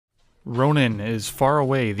Ronin is far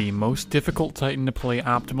away the most difficult Titan to play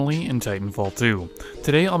optimally in Titanfall 2.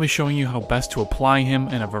 Today I'll be showing you how best to apply him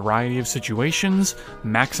in a variety of situations,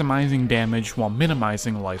 maximizing damage while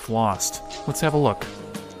minimizing life lost. Let's have a look.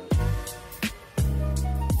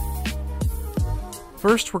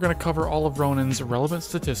 First, we're going to cover all of Ronin's relevant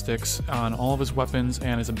statistics on all of his weapons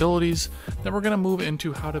and his abilities, then we're going to move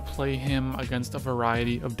into how to play him against a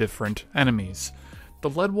variety of different enemies. The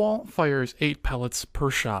lead wall fires 8 pellets per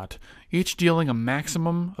shot, each dealing a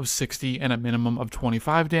maximum of 60 and a minimum of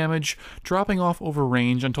 25 damage, dropping off over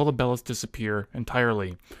range until the pellets disappear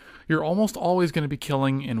entirely. You're almost always going to be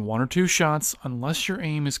killing in 1 or 2 shots unless your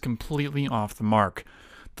aim is completely off the mark.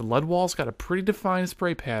 The lead wall's got a pretty defined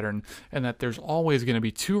spray pattern, and that there's always going to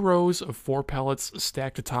be 2 rows of 4 pellets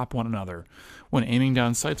stacked atop one another. When aiming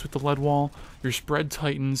down sights with the lead wall, your spread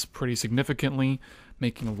tightens pretty significantly,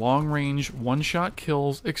 making long-range, one-shot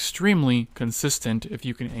kills extremely consistent if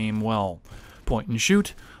you can aim well. Point and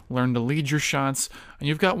shoot, learn to lead your shots, and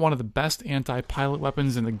you've got one of the best anti-pilot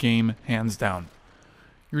weapons in the game, hands down.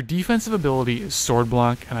 Your defensive ability is Sword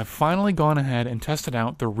Block, and I've finally gone ahead and tested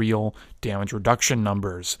out the real damage reduction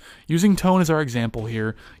numbers. Using Tone as our example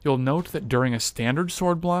here, you'll note that during a standard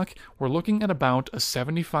Sword Block, we're looking at about a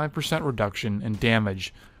 75% reduction in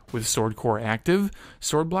damage. With Sword Core active,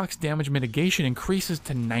 Sword Block's damage mitigation increases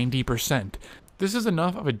to 90%. This is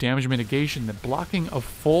enough of a damage mitigation that blocking a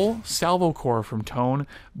full Salvo Core from Tone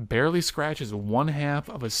barely scratches 1/2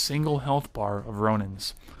 of a single health bar of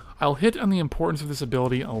Ronin's. I'll hit on the importance of this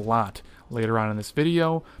ability a lot later on in this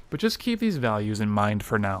video, but just keep these values in mind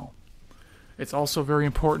for now. It's also very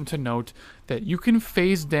important to note that you can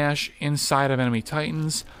phase dash inside of enemy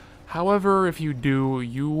Titans. However, if you do,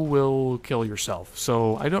 you will kill yourself,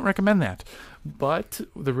 so I don't recommend that. But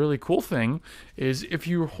the really cool thing is if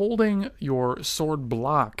you're holding your sword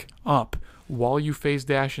block up while you phase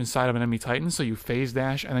dash inside of an enemy Titan, so you phase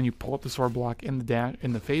dash and then you pull up the sword block in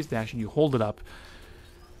the phase dash and you hold it up,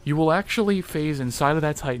 you will actually phase inside of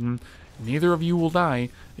that Titan, neither of you will die,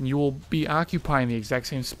 and you will be occupying the exact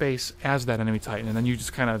same space as that enemy Titan, and then you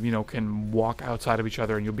just kind of, can walk outside of each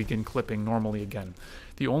other and you'll begin clipping normally again.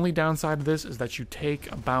 The only downside of this is that you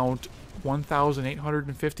take about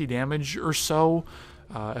 1,850 damage or so,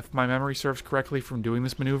 if my memory serves correctly, from doing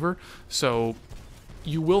this maneuver, so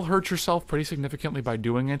you will hurt yourself pretty significantly by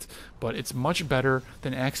doing it, but it's much better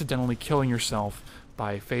than accidentally killing yourself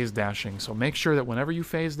by phase dashing. So make sure that whenever you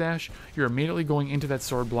phase dash, you're immediately going into that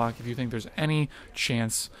sword block if you think there's any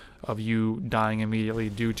chance of you dying immediately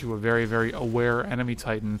due to a very, very aware enemy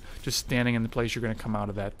Titan just standing in the place you're going to come out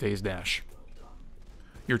of that phase dash.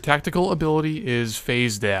 Your tactical ability is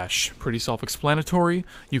Phase Dash. Pretty self-explanatory.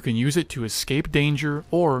 You can use it to escape danger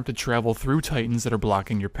or to travel through Titans that are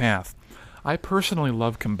blocking your path. I personally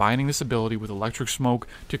love combining this ability with Electric Smoke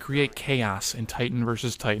to create chaos in Titan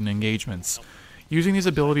versus Titan engagements. Using these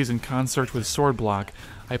abilities in concert with Sword Block,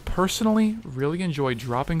 I personally really enjoy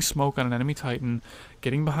dropping smoke on an enemy Titan,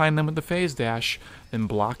 getting behind them with the phase dash, then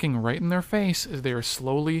blocking right in their face as they are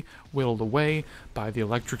slowly whittled away by the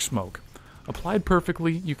electric smoke. Applied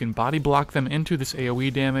perfectly, you can body block them into this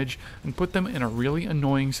AoE damage and put them in a really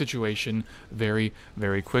annoying situation very,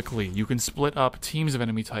 very quickly. You can split up teams of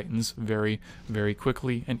enemy Titans very, very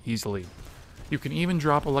quickly and easily. You can even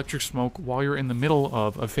drop electric smoke while you're in the middle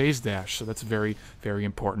of a phase dash, so that's very, very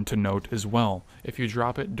important to note as well. If you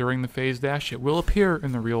drop it during the phase dash, it will appear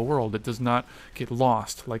in the real world. It does not get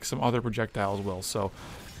lost like some other projectiles will, so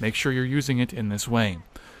make sure you're using it in this way.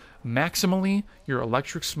 Maximally, your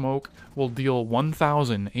electric smoke will deal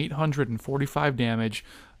 1,845 damage,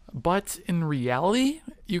 but in reality,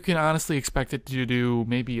 you can honestly expect it to do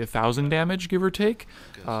maybe 1,000 damage, give or take,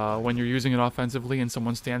 when you're using it offensively and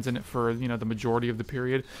someone stands in it for the majority of the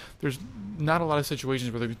period. There's not a lot of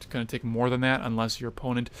situations where they're going to take more than that unless your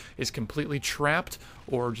opponent is completely trapped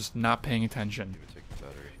or just not paying attention.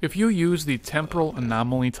 If you use the Temporal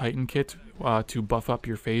Anomaly Titan kit to buff up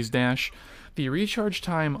your phase dash, the recharge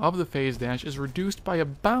time of the phase dash is reduced by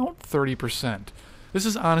about 30%. This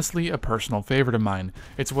is honestly a personal favorite of mine.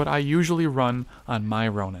 It's what I usually run on my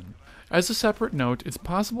Ronin. As a separate note, it's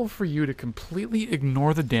possible for you to completely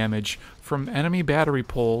ignore the damage from enemy battery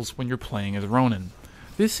pulls when you're playing as Ronin.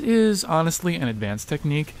 This is honestly an advanced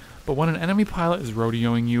technique, but when an enemy pilot is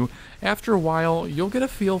rodeoing you, after a while you'll get a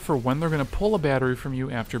feel for when they're going to pull a battery from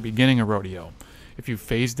you after beginning a rodeo. If you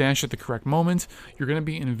phase dash at the correct moment, you're going to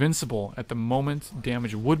be invincible at the moment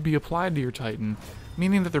damage would be applied to your Titan,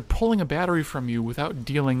 meaning that they're pulling a battery from you without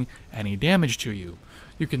dealing any damage to you.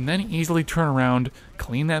 You can then easily turn around,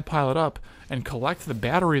 clean that pilot up, and collect the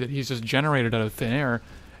battery that he's just generated out of thin air,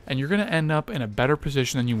 and you're going to end up in a better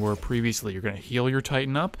position than you were previously. You're going to heal your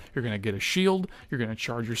Titan up, you're going to get a shield, you're going to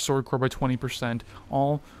charge your sword core by 20%,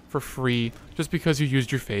 all for free just because you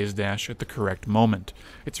used your phase dash at the correct moment.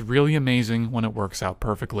 It's really amazing when it works out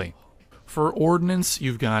perfectly. For Ordnance,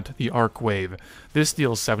 you've got the Arc Wave. This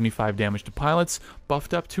deals 75 damage to pilots,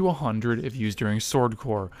 buffed up to 100 if used during Sword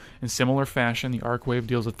Core. In similar fashion, the Arc Wave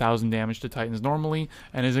deals 1000 damage to Titans normally,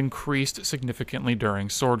 and is increased significantly during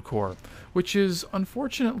Sword Core, which is,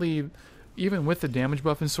 unfortunately, even with the damage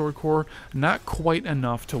buff in Sword Core, not quite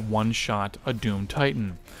enough to one-shot a Doom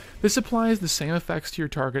Titan. This applies the same effects to your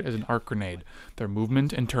target as an Arc Grenade. Their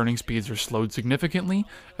movement and turning speeds are slowed significantly,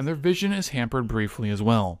 and their vision is hampered briefly as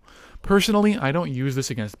well. Personally, I don't use this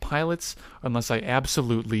against pilots unless I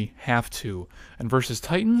absolutely have to, and versus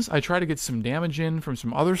Titans, I try to get some damage in from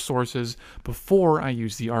some other sources before I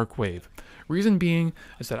use the Arc Wave. Reason being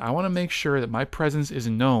is that I want to make sure that my presence is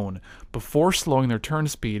known before slowing their turn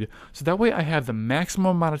speed, so that way I have the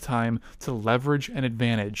maximum amount of time to leverage an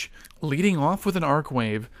advantage. Leading off with an Arc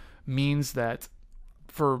Wave means that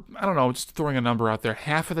for, I don't know, just throwing a number out there,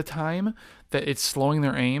 half of the time that it's slowing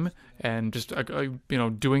their aim and just,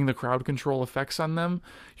 doing the crowd control effects on them,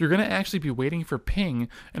 you're going to actually be waiting for ping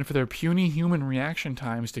and for their puny human reaction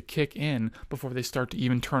times to kick in before they start to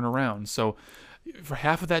even turn around. So for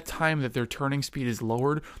half of that time that their turning speed is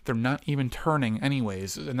lowered, they're not even turning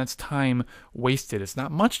anyways, and that's time wasted. It's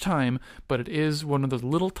not much time, but it is one of those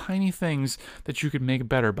little tiny things that you could make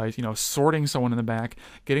better by, sorting someone in the back,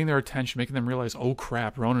 getting their attention, making them realize, oh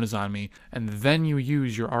crap, Ronin is on me, and then you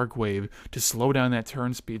use your Arc Wave to slow down that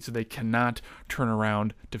turn speed so they cannot turn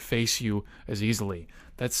around to face you as easily.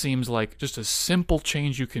 That seems like just a simple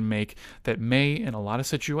change you can make that may, in a lot of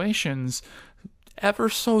situations, ever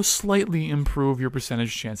so slightly improve your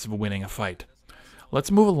percentage chance of winning a fight.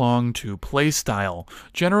 Let's move along to playstyle.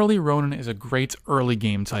 Generally, Ronin is a great early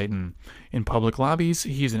game Titan. In public lobbies,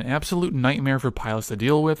 he's an absolute nightmare for pilots to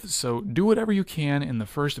deal with, so do whatever you can in the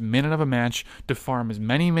first minute of a match to farm as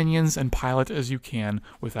many minions and pilot as you can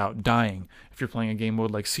without dying. If you're playing a game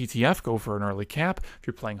mode like CTF, go for an early cap. If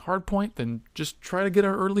you're playing hardpoint, then just try to get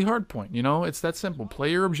an early hardpoint. It's that simple.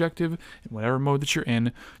 Play your objective in whatever mode that you're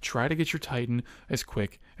in. Try to get your Titan as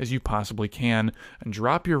quick as you possibly can, and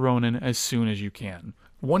drop your Ronin as soon as you can.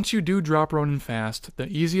 Once you do drop Ronin fast, the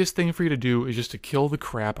easiest thing for you to do is just to kill the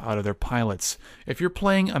crap out of their pilots. If you're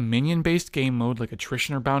playing a minion-based game mode like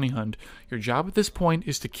Attrition or Bounty Hunt, your job at this point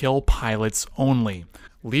is to kill pilots only.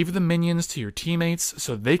 Leave the minions to your teammates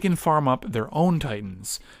so they can farm up their own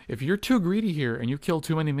Titans. If you're too greedy here and you kill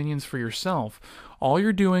too many minions for yourself, all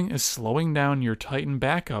you're doing is slowing down your Titan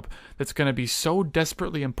backup that's going to be so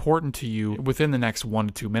desperately important to you within the next 1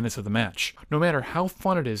 to 2 minutes of the match. No matter how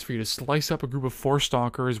fun it is for you to slice up a group of 4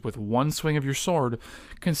 stalkers with one swing of your sword,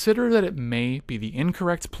 consider that it may be the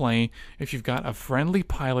incorrect play if you've got a friendly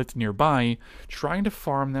pilot nearby trying to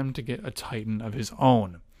farm them to get a Titan of his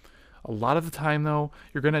own. A lot of the time, though,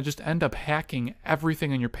 you're going to just end up hacking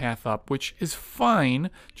everything on your path up, which is fine.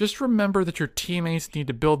 Just remember that your teammates need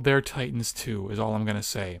to build their Titans too, is all I'm going to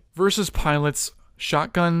say. Versus pilots,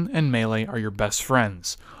 shotgun and melee are your best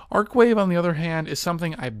friends. Arc Wave, on the other hand, is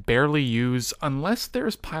something I barely use unless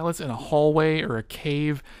there's pilots in a hallway or a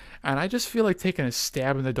cave, and I just feel like taking a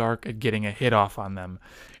stab in the dark at getting a hit off on them.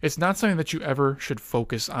 It's not something that you ever should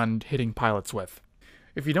focus on hitting pilots with.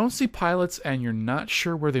 If you don't see pilots and you're not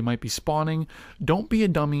sure where they might be spawning, don't be a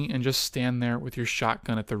dummy and just stand there with your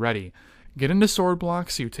shotgun at the ready. Get into sword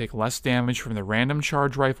blocks so you take less damage from the random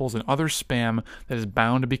charge rifles and other spam that is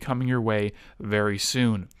bound to be coming your way very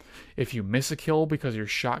soon. If you miss a kill because your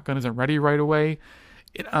shotgun isn't ready right away,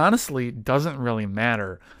 it honestly doesn't really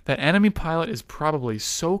matter. That enemy pilot is probably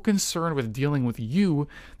so concerned with dealing with you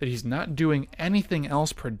that he's not doing anything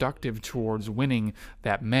else productive towards winning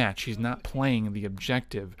that match. He's not playing the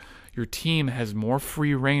objective. Your team has more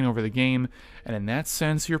free reign over the game, and in that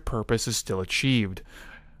sense, your purpose is still achieved.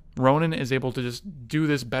 Ronin is able to just do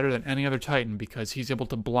this better than any other Titan because he's able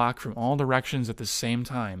to block from all directions at the same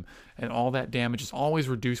time, and all that damage is always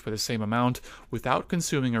reduced by the same amount without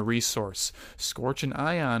consuming a resource. Scorch and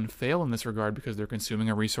Ion fail in this regard because they're consuming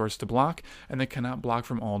a resource to block, and they cannot block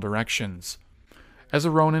from all directions. As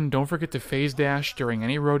a Ronin, don't forget to phase dash during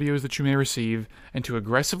any rodeos that you may receive, and to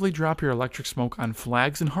aggressively drop your electric smoke on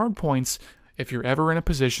flags and hardpoints if you're ever in a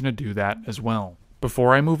position to do that as well.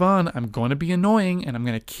 Before I move on, I'm going to be annoying, and I'm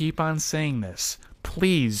going to keep on saying this.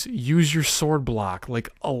 Please use your sword block, like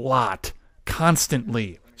a lot,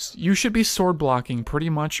 constantly. You should be sword blocking pretty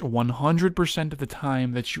much 100% of the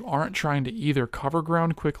time that you aren't trying to either cover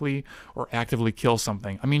ground quickly or actively kill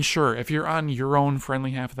something. I mean, sure, if you're on your own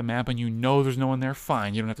friendly half of the map and you know there's no one there,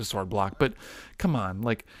 fine, you don't have to sword block. But come on,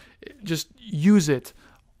 like, just use it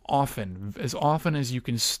often as you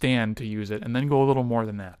can stand to use it, and then go a little more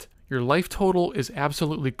than that. Your life total is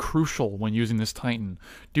absolutely crucial when using this Titan.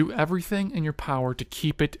 Do everything in your power to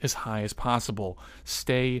keep it as high as possible.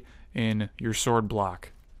 Stay in your sword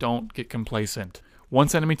block. Don't get complacent.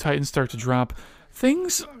 Once enemy Titans start to drop,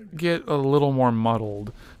 things get a little more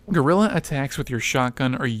muddled. Guerrilla attacks with your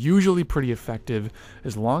shotgun are usually pretty effective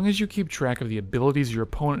as long as you keep track of the abilities your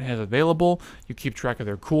opponent has available, you keep track of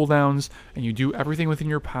their cooldowns, and you do everything within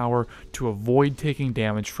your power to avoid taking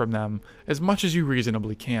damage from them as much as you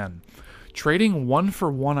reasonably can. Trading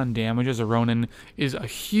 1-for-1 on damage as a Ronin is a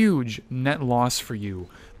huge net loss for you.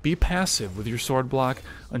 Be passive with your sword block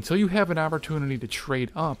until you have an opportunity to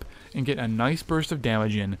trade up and get a nice burst of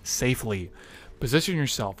damage in safely. Position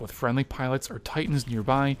yourself with friendly pilots or Titans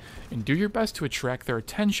nearby and do your best to attract their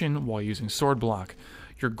attention while using sword block.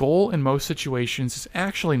 Your goal in most situations is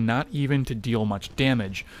actually not even to deal much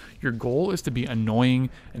damage. Your goal is to be annoying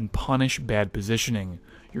and punish bad positioning.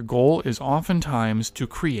 Your goal is oftentimes to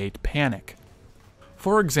create panic.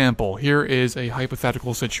 For example, here is a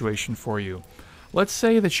hypothetical situation for you. Let's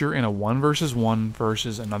say that you're in a 1-versus-1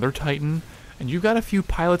 versus another Titan, and you've got a few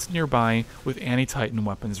pilots nearby with anti-Titan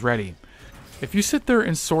weapons ready. If you sit there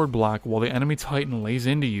and sword block while the enemy Titan lays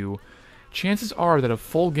into you, chances are that a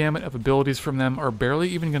full gamut of abilities from them are barely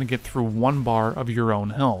even going to get through 1 bar of your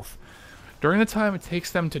own health. During the time it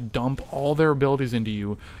takes them to dump all their abilities into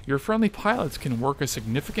you, your friendly pilots can work a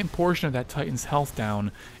significant portion of that Titan's health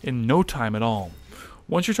down in no time at all.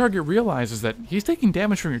 Once your target realizes that he's taking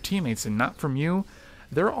damage from your teammates and not from you,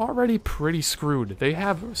 they're already pretty screwed. They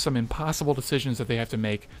have some impossible decisions that they have to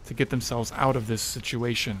make to get themselves out of this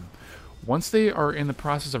situation. Once they are in the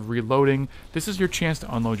process of reloading, this is your chance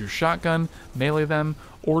to unload your shotgun, melee them,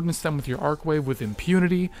 ordnance them with your arc wave with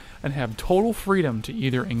impunity, and have total freedom to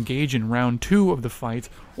either engage in round 2 of the fight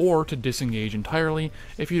or to disengage entirely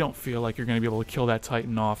if you don't feel like you're going to be able to kill that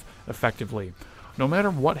Titan off effectively. No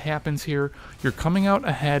matter what happens here, you're coming out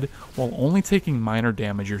ahead while only taking minor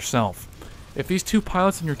damage yourself. If these 2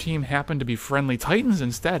 pilots in your team happen to be friendly Titans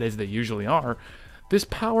instead, as they usually are, this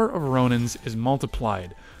power of Ronins is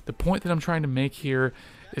multiplied. The point that I'm trying to make here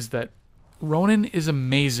is that Ronin is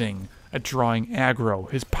amazing at drawing aggro.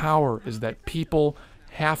 His power is that people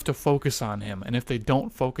have to focus on him, and if they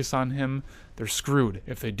don't focus on him, they're screwed.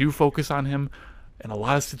 If they do focus on him, in a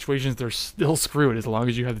lot of situations, they're still screwed as long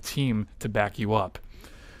as you have the team to back you up.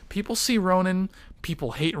 People see Ronin,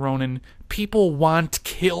 people hate Ronin, people want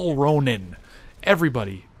kill Ronin.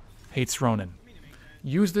 Everybody hates Ronin.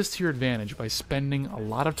 Use this to your advantage by spending a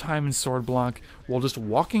lot of time in sword block while just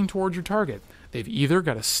walking towards your target. They've either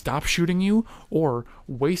got to stop shooting you or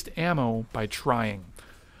waste ammo by trying.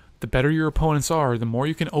 The better your opponents are, the more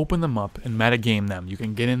you can open them up and metagame them. You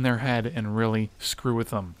can get in their head and really screw with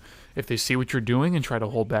them. If they see what you're doing and try to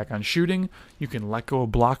hold back on shooting, you can let go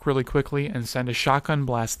of block really quickly and send a shotgun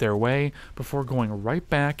blast their way before going right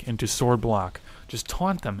back into sword block. Just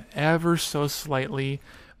taunt them ever so slightly,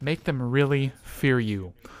 make them really fear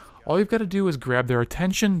you. All you've got to do is grab their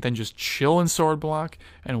attention, then just chill in sword block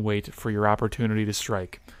and wait for your opportunity to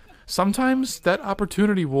strike. Sometimes that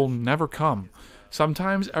opportunity will never come.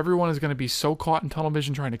 Sometimes everyone is going to be so caught in tunnel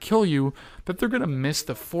vision trying to kill you that they're going to miss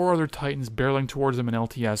the 4 other Titans barreling towards them in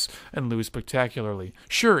LTS and lose spectacularly.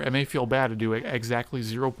 Sure, it may feel bad to do exactly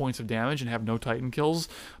 0 points of damage and have no Titan kills,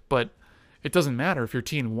 but it doesn't matter if your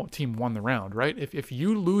team won the round, right? If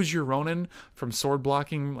you lose your Ronin from sword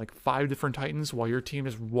blocking like 5 different Titans while your team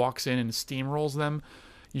just walks in and steamrolls them,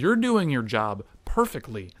 you're doing your job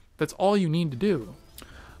perfectly. That's all you need to do.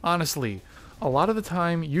 Honestly, a lot of the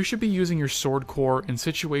time, you should be using your sword core in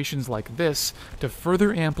situations like this to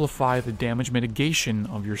further amplify the damage mitigation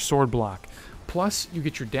of your sword block. Plus, you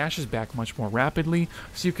get your dashes back much more rapidly,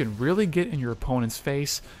 so you can really get in your opponent's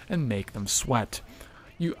face and make them sweat.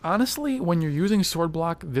 You honestly, when you're using sword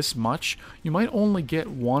block this much, you might only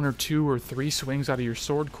get 1 or 2 or 3 swings out of your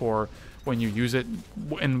sword core when you use it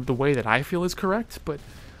in the way that I feel is correct, but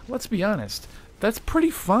let's be honest. That's pretty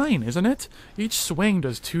fine, isn't it? Each swing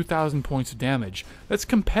does 2,000 points of damage. That's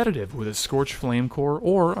competitive with a Scorched Flame core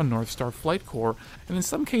or a North Star Flight core, and in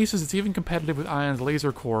some cases it's even competitive with Ion's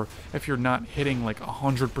Laser core if you're not hitting like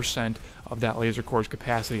 100% of that laser core's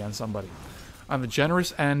capacity on somebody. On the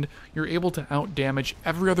generous end, you're able to out-damage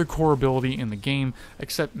every other core ability in the game,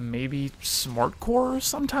 except maybe Smart Core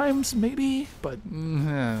sometimes, maybe? But,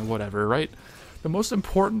 whatever, right? The most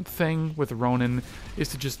important thing with Ronin is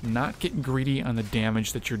to just not get greedy on the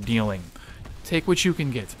damage that you're dealing. Take what you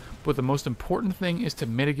can get, but the most important thing is to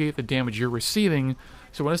mitigate the damage you're receiving,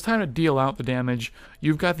 so when it's time to deal out the damage,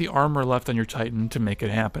 you've got the armor left on your Titan to make it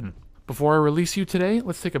happen. Before I release you today,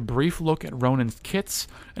 let's take a brief look at Ronin's kits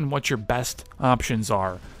and what your best options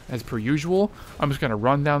are. As per usual, I'm just going to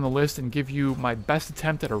run down the list and give you my best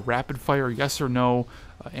attempt at a rapid-fire yes or no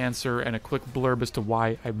answer and a quick blurb as to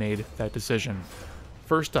why I made that decision.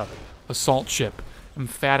 First up, Assault Ship.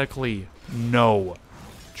 Emphatically, no.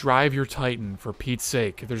 Drive your Titan, for Pete's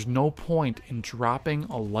sake. There's no point in dropping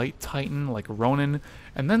a light Titan like Ronin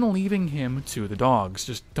and then leaving him to the dogs.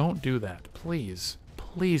 Just don't do that, please.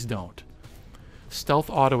 Please don't. Stealth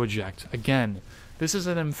Auto Eject. Again, this is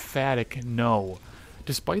an emphatic no.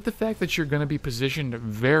 Despite the fact that you're going to be positioned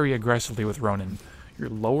very aggressively with Ronin, you're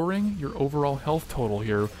lowering your overall health total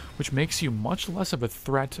here, which makes you much less of a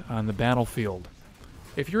threat on the battlefield.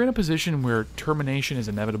 If you're in a position where termination is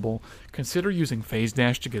inevitable, consider using Phase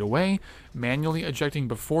Dash to get away, manually ejecting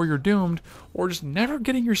before you're doomed, or just never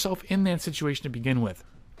getting yourself in that situation to begin with.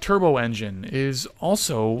 Turbo Engine is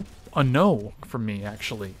also a no from me,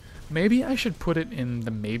 actually. Maybe I should put it in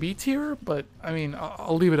the maybe tier, but I mean,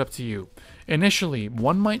 I'll leave it up to you. Initially,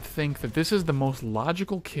 one might think that this is the most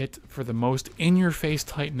logical kit for the most in-your-face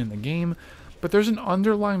Titan in the game, but there's an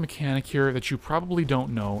underlying mechanic here that you probably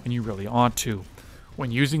don't know and you really ought to. When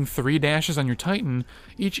using 3 dashes on your Titan,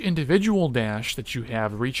 each individual dash that you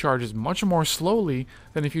have recharges much more slowly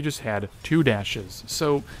than if you just had 2 dashes.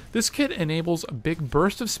 So this kit enables a big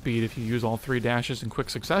burst of speed if you use all 3 dashes in quick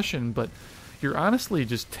succession, but you're honestly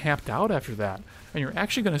just tapped out after that, and you're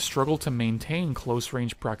actually going to struggle to maintain close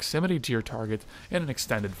range proximity to your target in an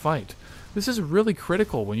extended fight. This is really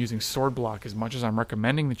critical when using sword block as much as I'm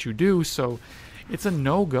recommending that you do, so it's a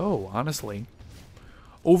no-go, honestly.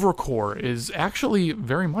 Overcore is actually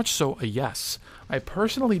very much so a yes. I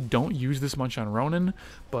personally don't use this much on Ronin,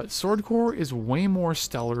 but Swordcore is way more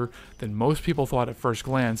stellar than most people thought at first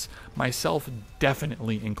glance, myself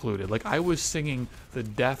definitely included. Like, I was singing the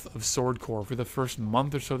death of Swordcore for the first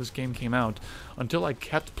month or so this game came out, until I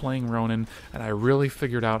kept playing Ronin, and I really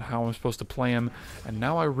figured out how I'm supposed to play him, and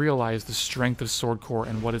now I realize the strength of Swordcore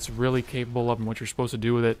and what it's really capable of and what you're supposed to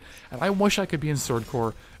do with it, and I wish I could be in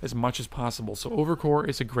Swordcore as much as possible, so Overcore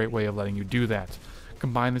is a great way of letting you do that.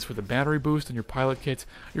 Combine this with a battery boost in your pilot kit,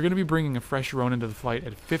 you're going to be bringing a fresh Ronin to the fight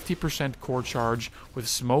at 50% core charge with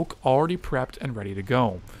smoke already prepped and ready to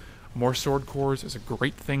go. More sword cores is a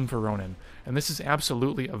great thing for Ronin, and this is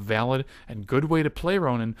absolutely a valid and good way to play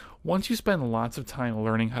Ronin once you spend lots of time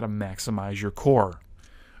learning how to maximize your core.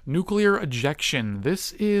 Nuclear ejection.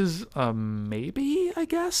 This is a maybe, I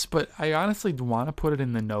guess, but I honestly want to put it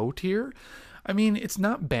in the no tier. I mean, it's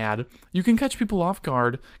not bad. You can catch people off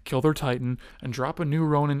guard, kill their Titan, and drop a new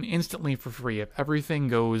Ronin instantly for free if everything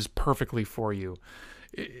goes perfectly for you.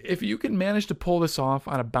 If you can manage to pull this off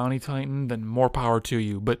on a bounty Titan, then more power to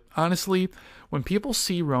you. But honestly, when people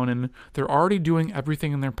see Ronin, they're already doing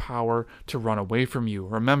everything in their power to run away from you.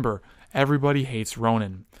 Remember, everybody hates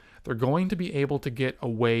Ronin. They're going to be able to get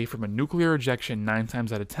away from a nuclear ejection 9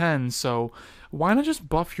 times out of 10, so why not just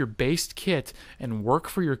buff your based kit and work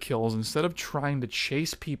for your kills instead of trying to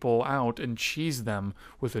chase people out and cheese them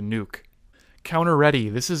with a nuke? Counter ready.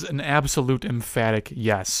 This is an absolute emphatic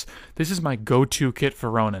yes. This is my go-to kit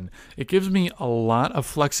for Ronin. It gives me a lot of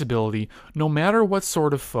flexibility no matter what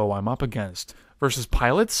sort of foe I'm up against. Versus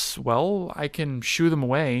pilots, well, I can shoo them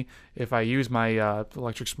away if I use my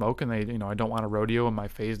electric smoke and I don't want to rodeo and my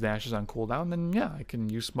phase dash is on cooldown, then yeah, I can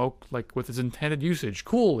use smoke like with its intended usage.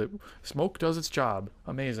 Cool, smoke does its job.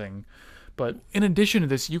 Amazing. But in addition to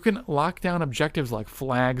this, you can lock down objectives like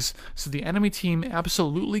flags, so the enemy team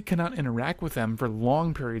absolutely cannot interact with them for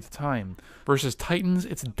long periods of time. Versus Titans,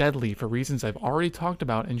 it's deadly for reasons I've already talked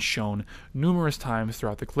about and shown numerous times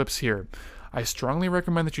throughout the clips here. I strongly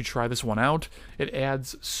recommend that you try this one out. It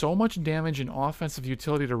adds so much damage and offensive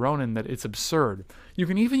utility to Ronin that it's absurd. You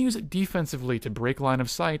can even use it defensively to break line of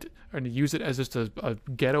sight, and to use it as just a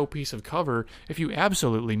ghetto piece of cover if you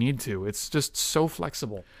absolutely need to. It's just so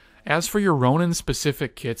flexible. As for your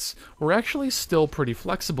Ronin-specific kits, we're actually still pretty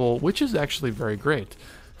flexible, which is actually very great.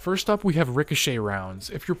 First up, we have Ricochet rounds.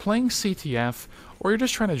 If you're playing CTF, or you're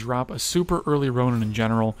just trying to drop a super early Ronin in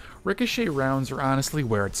general, Ricochet rounds are honestly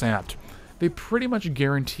where it's at. They pretty much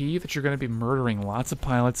guarantee that you're going to be murdering lots of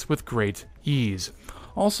pilots with great ease.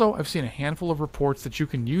 Also, I've seen a handful of reports that you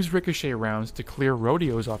can use Ricochet rounds to clear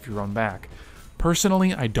rodeos off your own back.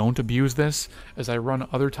 Personally, I don't abuse this, as I run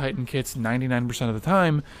other Titan kits 99% of the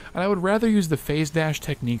time, and I would rather use the phase dash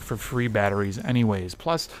technique for free batteries anyways.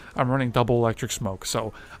 Plus, I'm running double electric smoke,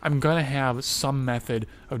 so I'm gonna have some method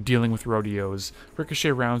of dealing with rodeos.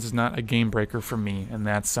 Ricochet rounds is not a game breaker for me in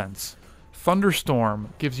that sense.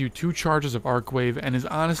 Thunderstorm gives you 2 charges of Arc Wave and is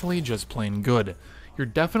honestly just plain good. You're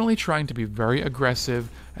definitely trying to be very aggressive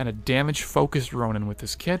and a damage-focused Ronin with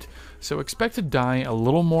this kit, so expect to die a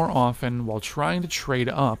little more often while trying to trade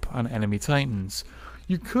up on enemy Titans.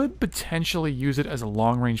 You could potentially use it as a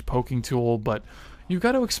long-range poking tool, but you've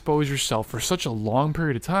got to expose yourself for such a long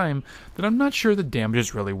period of time that I'm not sure the damage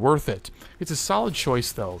is really worth it. It's a solid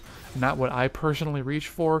choice though, not what I personally reach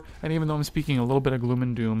for, and even though I'm speaking a little bit of gloom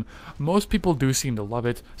and doom, most people do seem to love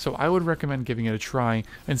it, so I would recommend giving it a try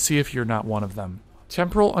and see if you're not one of them.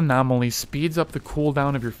 Temporal Anomaly speeds up the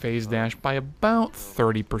cooldown of your phase dash by about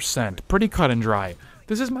 30%, pretty cut and dry.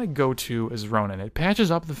 This is my go-to as Ronin. It patches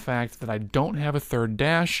up the fact that I don't have a third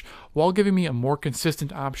dash, while giving me a more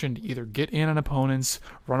consistent option to either get in on opponents,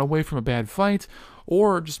 run away from a bad fight,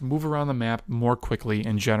 or just move around the map more quickly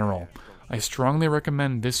in general. I strongly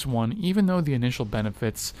recommend this one, even though the initial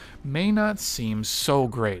benefits may not seem so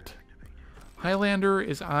great. Highlander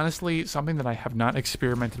is honestly something that I have not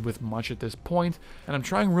experimented with much at this point, and I'm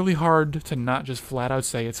trying really hard to not just flat out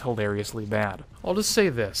say it's hilariously bad. I'll just say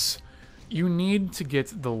this. You need to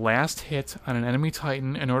get the last hit on an enemy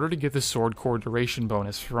Titan in order to get the sword core duration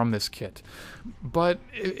bonus from this kit. But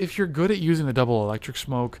if you're good at using the double electric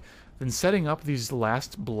smoke, then setting up these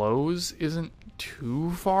last blows isn't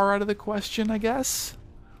too far out of the question, I guess?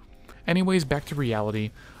 Anyways, back to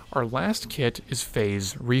reality. Our last kit is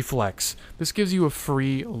Phase Reflex. This gives you a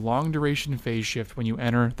free, long-duration phase shift when you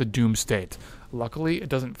enter the Doom state. Luckily, it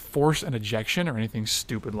doesn't force an ejection or anything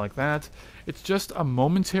stupid like that. It's just a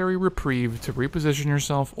momentary reprieve to reposition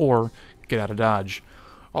yourself or get out of dodge.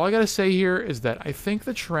 All I gotta say here is that I think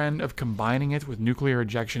the trend of combining it with nuclear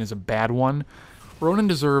ejection is a bad one. Ronin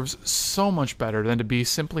deserves so much better than to be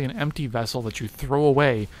simply an empty vessel that you throw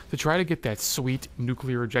away to try to get that sweet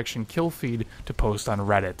nuclear ejection kill feed to post on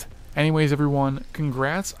Reddit. Anyways everyone,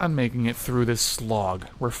 congrats on making it through this slog.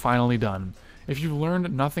 We're finally done. If you've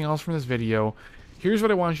learned nothing else from this video, here's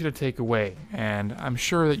what I want you to take away, and I'm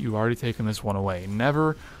sure that you've already taken this one away.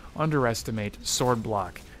 Never underestimate sword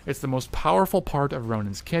block. It's the most powerful part of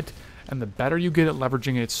Ronin's kit, and the better you get at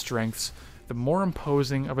leveraging its strengths, the more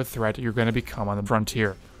imposing of a threat you're going to become on the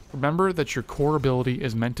frontier. Remember that your core ability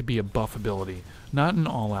is meant to be a buff ability, not an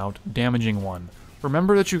all-out, damaging one.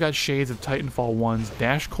 Remember that you got shades of Titanfall 1's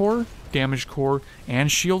Dash Core, Damage Core,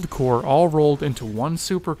 and Shield Core all rolled into one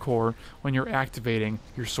Super Core when you're activating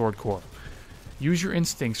your Sword Core. Use your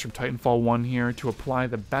instincts from Titanfall 1 here to apply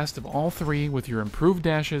the best of all three with your improved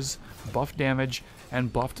dashes, buff damage,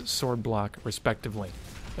 and buffed sword block, respectively.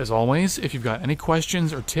 As always, if you've got any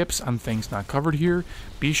questions or tips on things not covered here,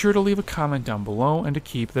 be sure to leave a comment down below and to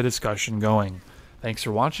keep the discussion going. Thanks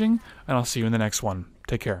for watching, and I'll see you in the next one.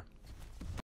 Take care.